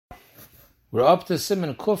We're up to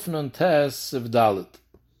Siman Kufnun Tes of Dalit.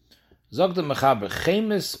 Zog the Mechaber,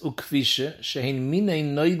 Chemes ukvishe shehin minei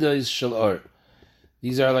noidois shel or.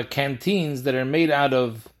 These are like canteens that are made out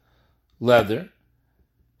of leather.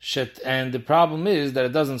 And the problem is that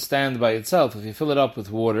it doesn't stand by itself. If you fill it up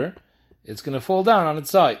with water, it's going to fall down on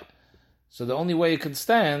its side. So the only way it can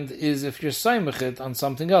stand is if you're saimach it on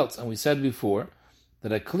something else. And we said before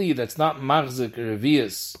that a kli that's not machzik or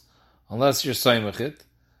revius, unless you're saimach it,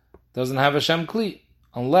 doesn't have a shem kli,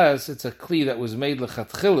 unless it's a kli that was made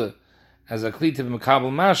lechatchila as a kli to be mekabel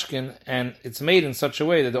mashkin, and it's made in such a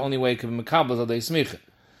way that the only way it can be mekabel is al dei smicha.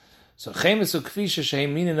 So chemes ukvishe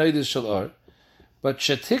shehem minin noides shel or, but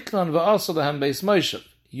shetiknon va'asol lehem beis moshev.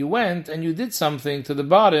 You went and you did something to the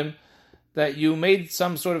bottom that you made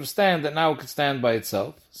some sort of stand that now it could stand by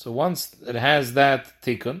itself. So once it has that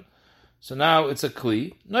tikkun, so now it's a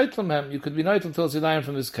kli. Noitlem hem, you could be noitlem till tzidayim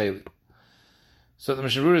from this keli. So the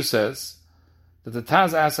Mishnah Berurah says that the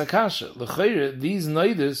Taz Asakasha, l'chayre, these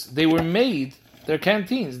noides, they were made, they're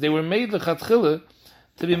canteens, they were made l'chatchila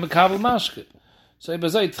to be mekabel mashke. So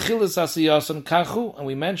ibazai tchilas asiyason kachu, and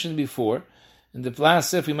we mentioned before, in the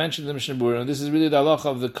last sif we mentioned the Mishnah Berurah, and this is really the halacha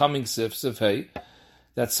of the coming sif hey,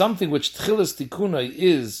 that something which tchilas tikunai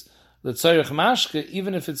is l'tzarech mashke,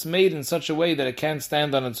 even if it's made in such a way that it can't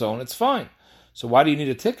stand on its own, it's fine. So why do you need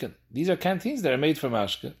a tikkun? These are canteens that are made for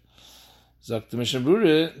mashke. Zok the Mishnah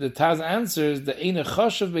Berurah, the Taz answers the eine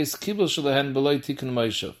chashav beis kibul shelehen beloy tikkun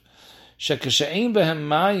moshev shekashein behem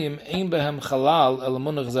mayim ein behem chalal el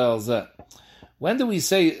munach zel zeh. When do we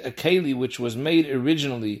say a keli which was made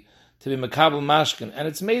originally to be mekabel mashkin, and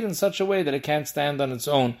it's made in such a way that it can't stand on its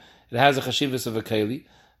own, it has a chashivus of a keli,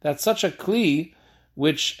 that's such a kli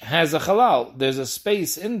which has a halal, there's a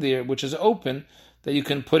space in there which is open that you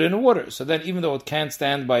can put in water. So then even though it can't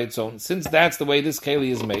stand by its own, since that's the way this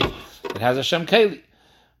keli is made, it has a shem keli.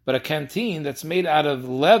 But a canteen that's made out of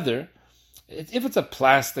leather, if it's a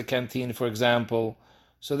plastic canteen, for example,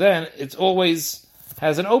 so then it always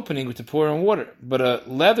has an opening to pour in water. But a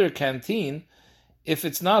leather canteen, if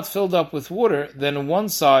it's not filled up with water, then one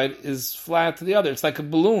side is flat to the other. It's like a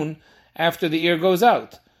balloon after the air goes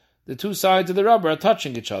out. The two sides of the rubber are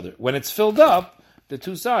touching each other. When it's filled up, the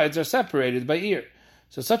two sides are separated by air.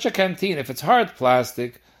 So such a canteen, if it's hard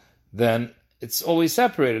plastic, then it's always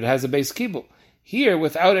separated. It has a base kibble. Here,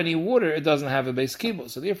 without any water, it doesn't have a base kibble.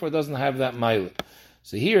 So therefore, it doesn't have that mile.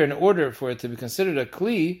 So here, in order for it to be considered a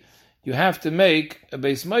kli, you have to make a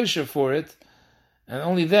base moshe for it, and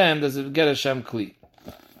only then does it get a shem kli.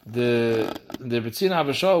 The B'tzina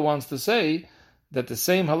Abishol wants to say that the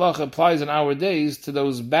same halacha applies in our days to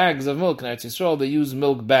those bags of milk. In Eretz Yisrael, they use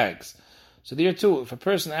milk bags. So there too, if a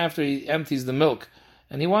person, after he empties the milk,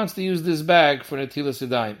 and he wants to use this bag for netilas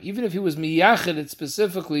yadayim, even if he was miyached it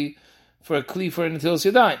specifically for a kli for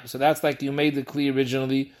netilas yadayim, so that's like you made the kli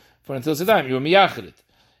originally for netilas yadayim, you were miyached it.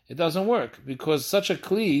 It doesn't work, because such a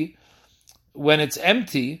kli, when it's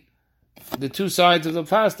empty, the two sides of the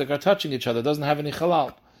plastic are touching each other, it doesn't have any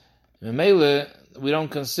halal. In Mele, we don't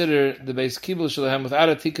consider the base kibul shalahem, without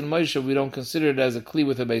a tikkun moshe, we don't consider it as a kli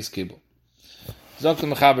with a base kibul. Zok the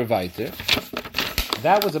Mechaber weiter.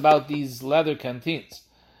 That was about these leather canteens.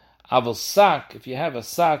 Aval sak, if you have a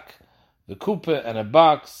sak, the kupa and a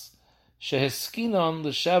box, sheheskinon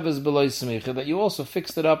l'shavas beloy smicha, that you also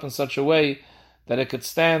fixed it up in such a way that it could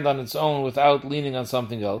stand on its own without leaning on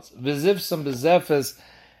something else. Vizivsam bezefes,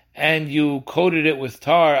 and you coated it with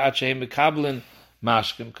tar, achehem mekablin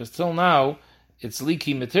mashkim, because till now it's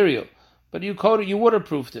leaky material. But you coated, you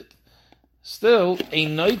waterproofed it. Still, a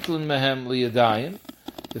noitlin mehem liyadayim,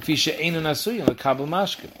 the fisha einan asuyim, the kabel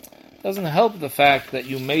mashkin. Doesn't help the fact that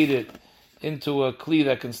you made it into a kli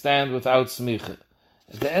that can stand without smicha.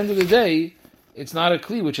 At the end of the day, it's not a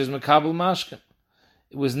kli which is mekabel mashkin.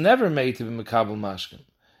 It was never made to be mekabel mashkin.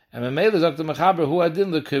 And memele zok the mechaber hu adin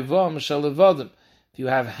lekevom shalevadim. If you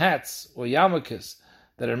have hats or yarmulkes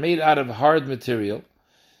that are made out of hard material,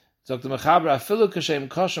 zok the mechaber afilu kashem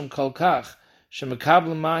koshem kolkach.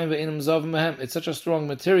 It's such a strong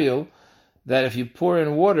material that if you pour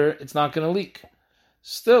in water, it's not going to leak.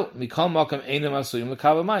 Still, these are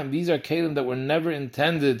kelim that were never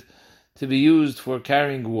intended to be used for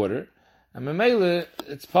carrying water, and memele,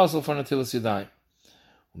 it's possible for netilas yadayim.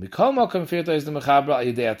 If it's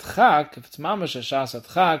mamash shas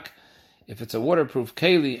atchak, if it's a waterproof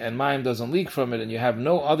keli and mayim doesn't leak from it, and you have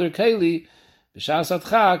no other keli, b'shas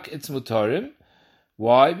atchak, it's mutarim.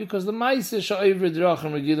 Why? Because the ma'aseh sha'over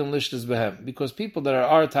drachim regilim lishtas behem. Because people that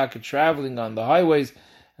are traveling on the highways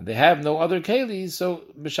and they have no other kelis, so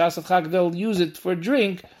b'shas atchak they'll use it for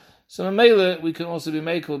drink. So memele we can also be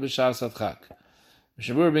mekel b'shas atchak.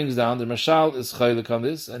 Mishabur brings down the Mashal is chaylik on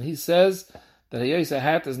this, and he says that a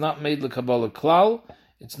hat is not made l'kabbalah klal.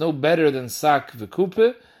 It's no better than sak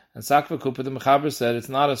v'kupe, and sak v'kupe, the Mechaber said, it's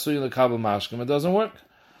not a suyin l'kabel mashkim, it doesn't work.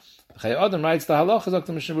 The Chai Adam writes the halacha,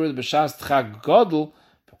 Dr. Mishabur, the b'shas tchag godel,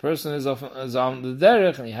 if a person is on the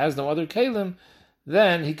derech and he has no other kelim,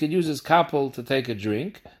 then he could use his kapel to take a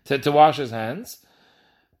drink, to wash his hands,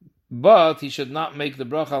 but he should not make the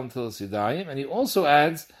bracha until it's yadayim, and he also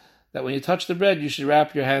adds that when you touch the bread, you should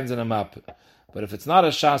wrap your hands in a map. But if it's not a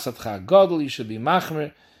shas atcha gadol, you should be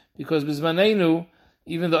machmer, because bizmanenu,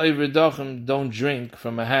 even the Oivridachim don't drink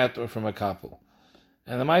from a hat or from a kapel.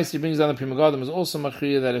 And the Maisi brings down the Pri Megadim is also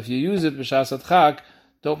machriya that if you use it b'shas atchak,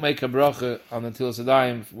 don't make a bracha on the Tilas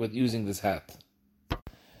Adayim with using this hat.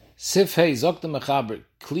 Sif Hey Zok the Mechaber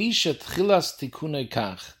Kli Shetchilas Tikunei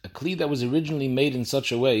Kach, a kli that was originally made in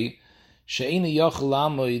such a way she'eina yochel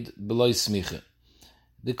lamoid b'loi smicha.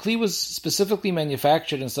 The kli was specifically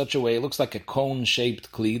manufactured in such a way, it looks like a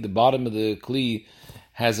cone-shaped kli. The bottom of the kli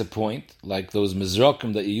has a point, like those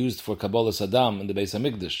mizrakim that you used for Kabbalah Saddam in the Beis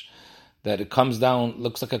HaMikdash, that it comes down,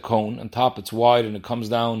 looks like a cone, on top it's wide and it comes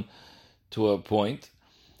down to a point.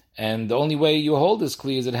 And the only way you hold this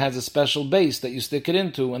kli is it has a special base that you stick it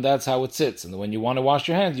into, and that's how it sits. And when you want to wash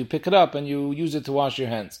your hands, you pick it up and you use it to wash your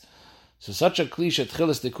hands. So such a kli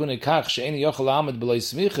shetchilas tikunei kach she'eini yochel lamed b'loi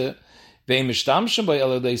smicha,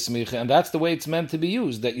 and that's the way it's meant to be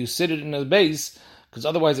used, that you sit it in a base, because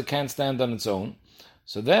otherwise it can't stand on its own.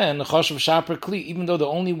 So then, choshev shaper kli, even though the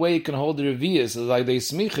only way it can hold the revius is like the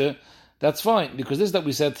smicha, that's fine, because this that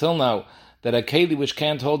we said till now, that a keli which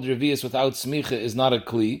can't hold the revius without smicha is not a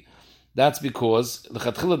kli, that's because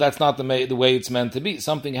l'chatchila that's not the way it's meant to be.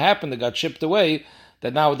 Something happened that got chipped away,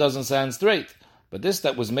 that now it doesn't stand straight. But this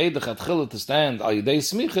that was made l'chatchila to stand al yidei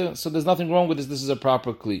smicha, so there's nothing wrong with this. This is a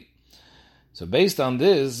proper kli. So based on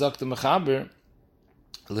this, Zakta Mechaber,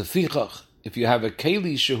 lefichach, if you have a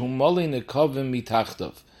keli shehu moli nekovim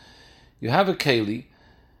mitachtov, you have a keli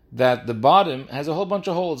that the bottom has a whole bunch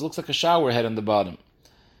of holes. It looks like a shower head on the bottom.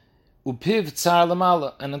 Upiv tsar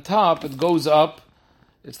lamala, and on top it goes up.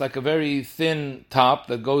 It's like a very thin top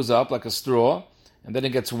that goes up like a straw, and then it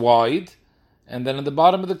gets wide, and then at the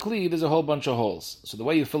bottom of the kli there's a whole bunch of holes. So the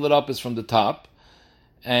way you fill it up is from the top.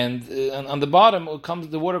 And on the bottom,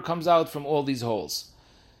 the water comes out from all these holes.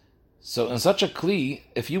 So in such a kli,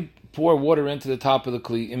 if you pour water into the top of the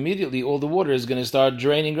kli, immediately all the water is going to start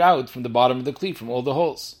draining out from the bottom of the kli, from all the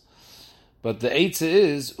holes. But the eitzah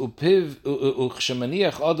is, upiv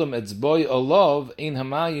uchshemaniach adam etzboi olav ein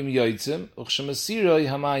hamayim yoitzim, uchshemasiroi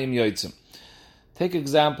hamayim yoitzim. Take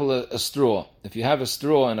example, a straw. If you have a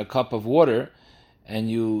straw and a cup of water,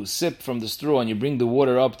 and you sip from the straw and you bring the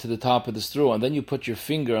water up to the top of the straw, and then you put your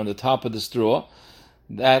finger on the top of the straw,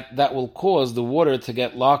 that will cause the water to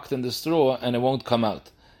get locked in the straw and it won't come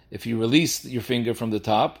out. If you release your finger from the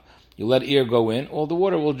top, you let air go in, all the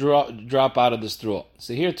water will drop out of the straw.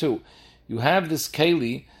 So here too, you have this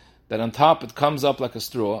keli that on top it comes up like a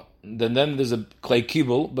straw, then there's a clay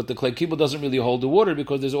kibble, but the clay kibble doesn't really hold the water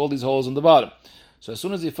because there's all these holes in the bottom. So as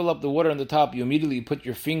soon as you fill up the water on the top, you immediately put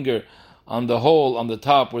your finger on the hole on the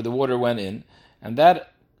top where the water went in, and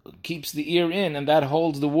that keeps the air in, and that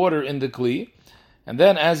holds the water in the kli. And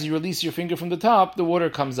then as you release your finger from the top, the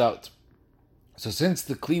water comes out. So since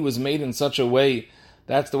the kli was made in such a way,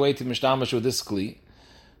 that's the way to mishtamash with this kli.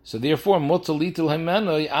 So therefore,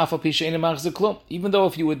 even though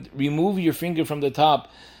if you would remove your finger from the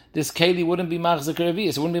top, this keli wouldn't be machzik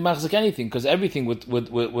revius, it wouldn't be machzik anything, because everything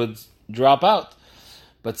would drop out.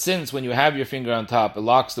 But since when you have your finger on top, it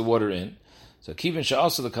locks the water in, so kivin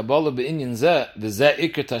she'asa the Kabbalah be'inyan zeh, the zeh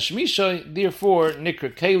ikr tashmishay, therefore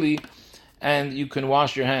nikr keli, and you can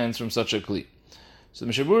wash your hands from such a kli. So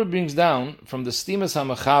the Mishabur brings down from the stimas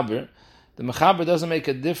ha'mechaber, the mechaber doesn't make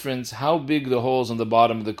a difference how big the holes on the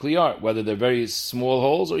bottom of the kli are, whether they're very small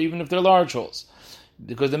holes or even if they're large holes.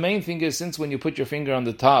 Because the main thing is, since when you put your finger on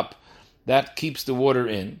the top, that keeps the water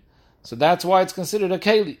in. So that's why it's considered a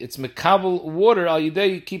keli. It's mekabel water al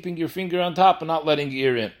yidei, keeping your finger on top and not letting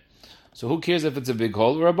air in. So who cares if it's a big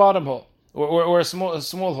hole or a bottom hole or a small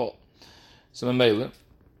hole? So Mamela,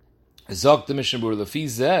 Zok the Mishnah Lefi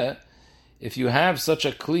zeh, if you have such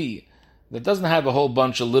a kli that doesn't have a whole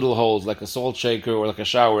bunch of little holes like a salt shaker or like a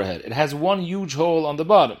shower head, it has one huge hole on the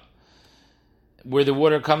bottom where the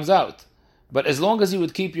water comes out. But as long as you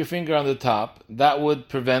would keep your finger on the top, that would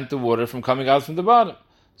prevent the water from coming out from the bottom.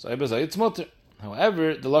 So I say it's mutter.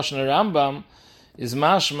 However, the Lashon Rambam is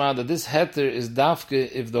mashma that this heter is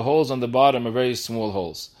dafke if the holes on the bottom are very small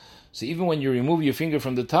holes. So even when you remove your finger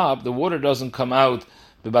from the top, the water doesn't come out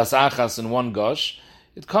b'bas achas in one gush.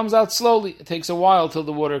 it comes out slowly. It takes a while till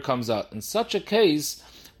the water comes out. In such a case,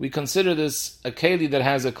 we consider this a keli that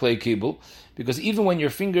has a clay kibble, because even when your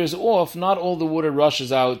finger is off, not all the water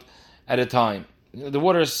rushes out at a time. The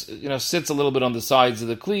water sits a little bit on the sides of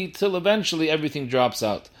the kli till eventually everything drops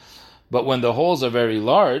out. But when the holes are very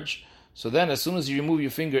large, so then as soon as you remove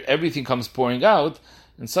your finger, everything comes pouring out.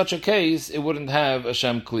 In such a case, it wouldn't have a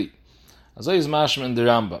shem kli. Azay is mashma in the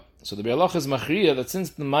Ramba. So the Be'alach is machriya that since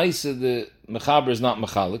the Maisa, the Mechaber is not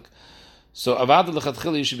mechalik, so avad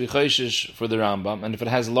l'chatchila you should be chayshish for the Rambam, and if it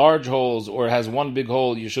has large holes or it has one big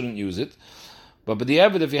hole, you shouldn't use it. But the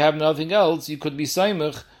Evid, if you have nothing else, you could be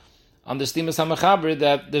saimach on the stimas hamachaber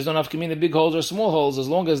that there's no nafkamina big holes or small holes, as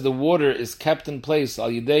long as the water is kept in place al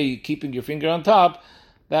yidei keeping your finger on top,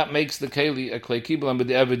 that makes the keli a clay kibble, and with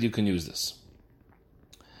the Evid you can use this.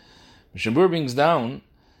 Mishnah brings down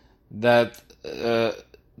that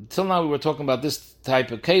till now we were talking about this type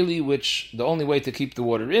of keli, which the only way to keep the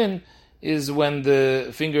water in is when the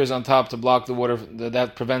finger is on top to block the water,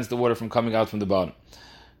 that prevents the water from coming out from the bottom.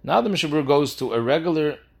 Now the Mishnah goes to a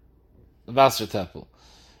regular Wasserteppel.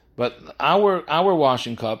 But our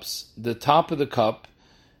washing cups, the top of the cup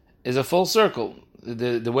is a full circle.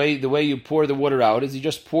 The way you pour the water out is you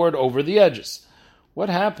just pour it over the edges. What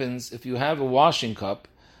happens if you have a washing cup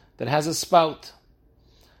that has a spout?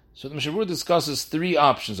 So the Mishnah discusses three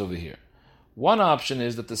options over here. One option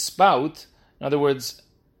is that the spout, in other words,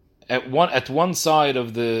 at one side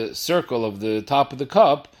of the circle of the top of the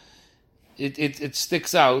cup, it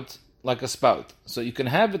sticks out like a spout. So you can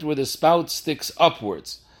have it where the spout sticks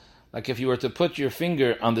upwards. Like if you were to put your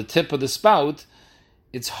finger on the tip of the spout,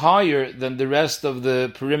 it's higher than the rest of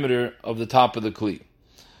the perimeter of the top of the kli.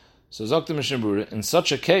 So Zokta Mishnah Berurah, in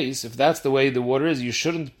such a case, if that's the way the water is, you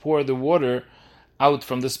shouldn't pour the water out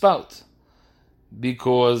from the spout,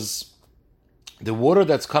 because the water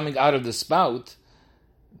that's coming out of the spout,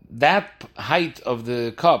 that height of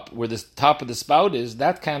the cup where the top of the spout is,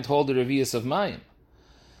 that can't hold the revius of mayim.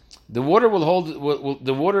 The water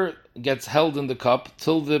the water gets held in the cup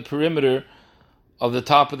till the perimeter of the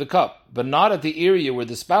top of the cup, but not at the area where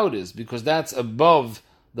the spout is, because that's above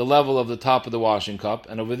the level of the top of the washing cup,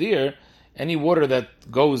 and over there, any water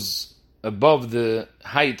that goes above the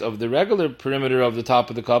height of the regular perimeter of the top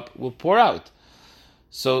of the cup will pour out.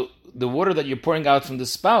 So the water that you're pouring out from the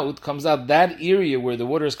spout comes out, that area where the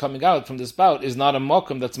water is coming out from the spout is not a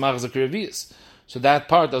mokum that's machzak revius. So that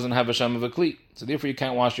part doesn't have a shem of a kli. So therefore you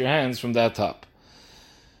can't wash your hands from that top.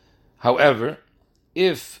 However,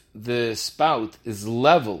 if the spout is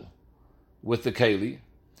level with the keli,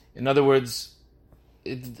 in other words,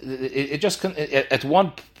 it just at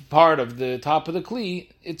one part of the top of the kli,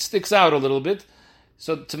 it sticks out a little bit,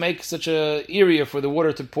 so to make such a area for the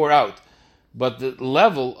water to pour out. But the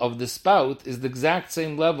level of the spout is the exact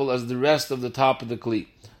same level as the rest of the top of the kli.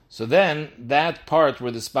 So then, that part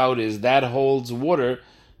where the spout is, that holds water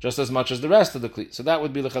just as much as the rest of the kli. So that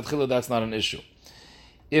would be l'chatchila, that's not an issue.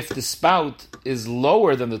 If the spout is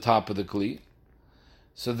lower than the top of the kli,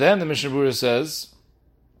 so then the Mishnah Berurah says,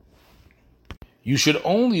 you should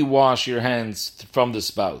only wash your hands from the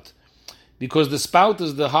spout, because the spout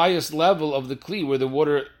is the highest level of the kli where the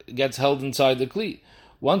water gets held inside the kli.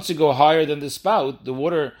 Once you go higher than the spout, the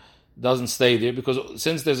water doesn't stay there, because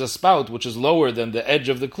since there's a spout which is lower than the edge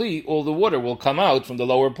of the kli, all the water will come out from the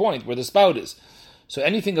lower point where the spout is. So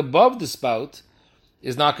anything above the spout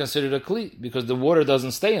is not considered a kli, because the water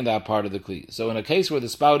doesn't stay in that part of the kli. So in a case where the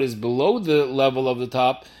spout is below the level of the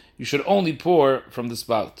top, you should only pour from the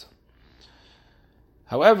spout.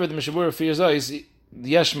 However, the Mishnah Berurah fears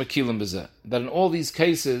yesh mekilim b'zeh, that in all these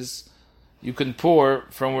cases you can pour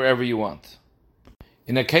from wherever you want.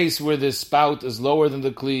 In a case where the spout is lower than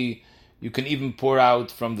the kli, you can even pour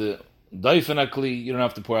out from the doifena kli. You don't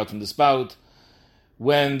have to pour out from the spout.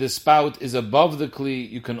 When the spout is above the kli,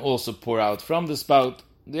 you can also pour out from the spout.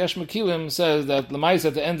 The Yesh Mekilim says that l'mais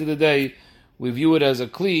at the end of the day, we view it as a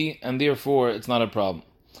kli, and therefore it's not a problem.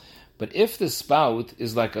 But if the spout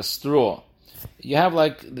is like a straw, you have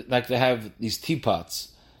like they have these teapots.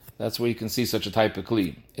 That's where you can see such a type of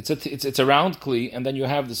kli. It's a round kli, and then you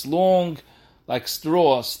have this long, like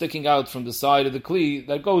straw sticking out from the side of the kli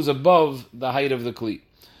that goes above the height of the kli.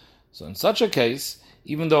 So in such a case,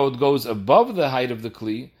 even though it goes above the height of the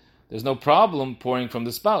kli, there's no problem pouring from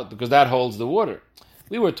the spout, because that holds the water.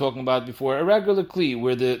 We were talking about before a regular kli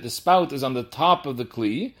where the spout is on the top of the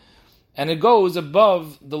kli and it goes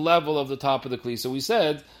above the level of the top of the kli. So we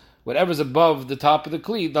said whatever's above the top of the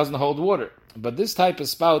kli doesn't hold water. But this type of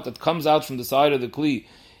spout that comes out from the side of the kli,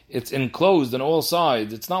 it's enclosed on all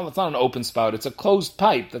sides. It's not an open spout. It's a closed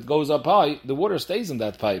pipe that goes up high. The water stays in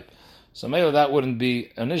that pipe. So maybe that wouldn't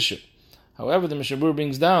be an issue. However, the Mishabur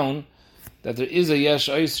brings down that there is a yesh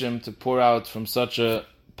oisrim to pour out from such a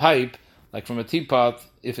pipe, like from a teapot,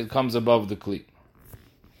 if it comes above the kli.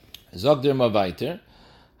 Zogdir mavaiter,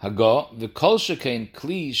 hago v'kol shekein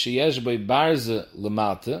kli sheyesh bei barze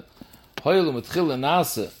lemata, hoyel u'metchil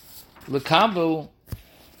nase lekabel.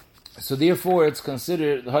 So therefore, it's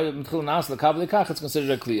considered hoyel u'metchil nase lekabel lekach. It's considered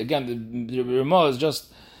a kli. Again, the Ramah is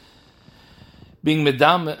just being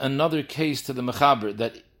medam another case to the mechaber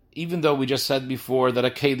that even though we just said before that a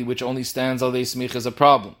keli which only stands al dei smich is a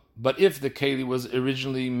problem, but if the keli was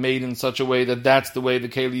originally made in such a way that that's the way the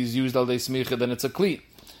keli is used al dei smicha, then it's a kli.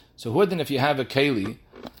 So who then if you have a keli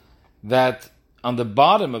that on the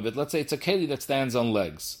bottom of it, let's say it's a keli that stands on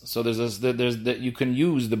legs, so there's that you can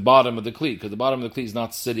use the bottom of the kli because the bottom of the kli is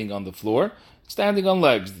not sitting on the floor, it's standing on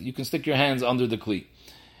legs. You can stick your hands under the kli,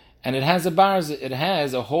 and it has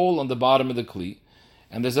a hole on the bottom of the kli.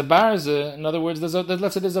 And there's a barza, in other words,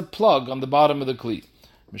 let's say there's a plug on the bottom of the kli.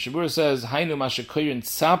 Mishabura says, "Hainu mashakoyin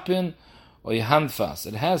tzapin or handfas."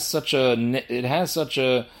 It has such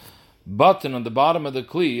a button on the bottom of the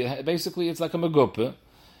kli. Basically, it's like a megupa.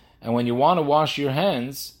 And when you want to wash your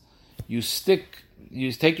hands, you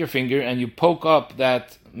take your finger and you poke up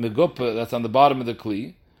that megupa that's on the bottom of the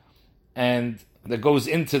kli, and that goes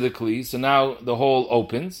into the kli. So now the hole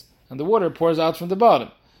opens and the water pours out from the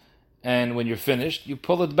bottom. And when you're finished, you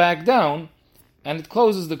pull it back down, and it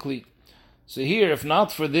closes the kli. So here, if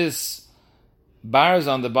not for this bars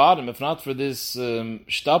on the bottom, if not for this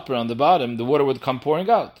stopper on the bottom, the water would come pouring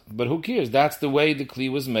out. But who cares? That's the way the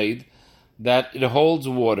kli was made, that it holds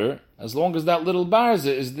water. As long as that little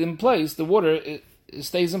barza is in place, the water it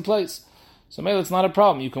stays in place. So maybe it's not a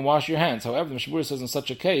problem. You can wash your hands. However, the Mishabura says in such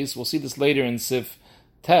a case, we'll see this later in Sif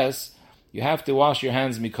Tes, you have to wash your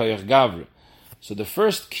hands mikoyach gavra. So the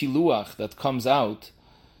first kiluach that comes out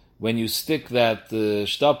when you stick that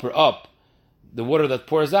stopper up, the water that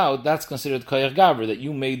pours out, that's considered koyach gavra, that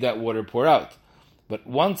you made that water pour out. But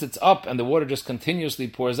once it's up and the water just continuously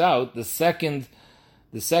pours out, the second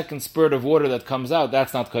spurt of water that comes out,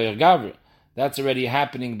 that's not koyach gavra. That's already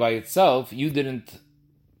happening by itself. You didn't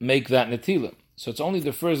make that netila. So it's only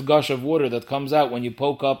the first gush of water that comes out when you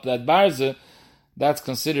poke up that barza, that's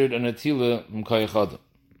considered a netila from koyach adam.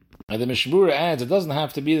 And the Mishmura adds, it doesn't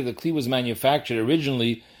have to be that the kli was manufactured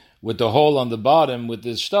originally with the hole on the bottom with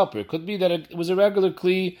this stopper. It could be that it was a regular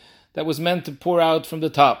kli that was meant to pour out from the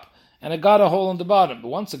top, and it got a hole on the bottom. But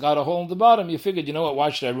once it got a hole on the bottom, you figured, you know what,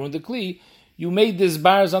 why should I ruin the kli? You made this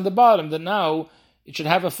bars on the bottom, that now it should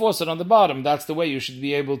have a faucet on the bottom. That's the way you should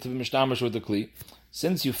be able to be mishtamish with the kli.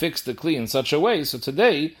 Since you fixed the kli in such a way, so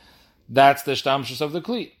today, that's the shtamshus of the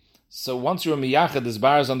kli. So once you're miyachad, this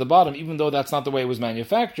bars on the bottom, even though that's not the way it was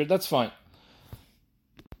manufactured, that's fine.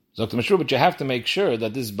 But you have to make sure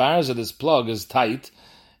that this bars of this plug is tight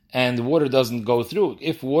and the water doesn't go through.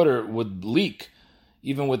 If water would leak,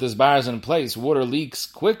 even with this bars in place, water leaks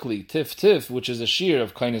quickly, tif, which is a shear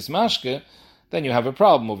of kainis mashke, then you have a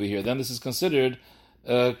problem over here. Then this is considered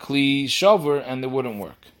a kli shover and it wouldn't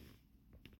work.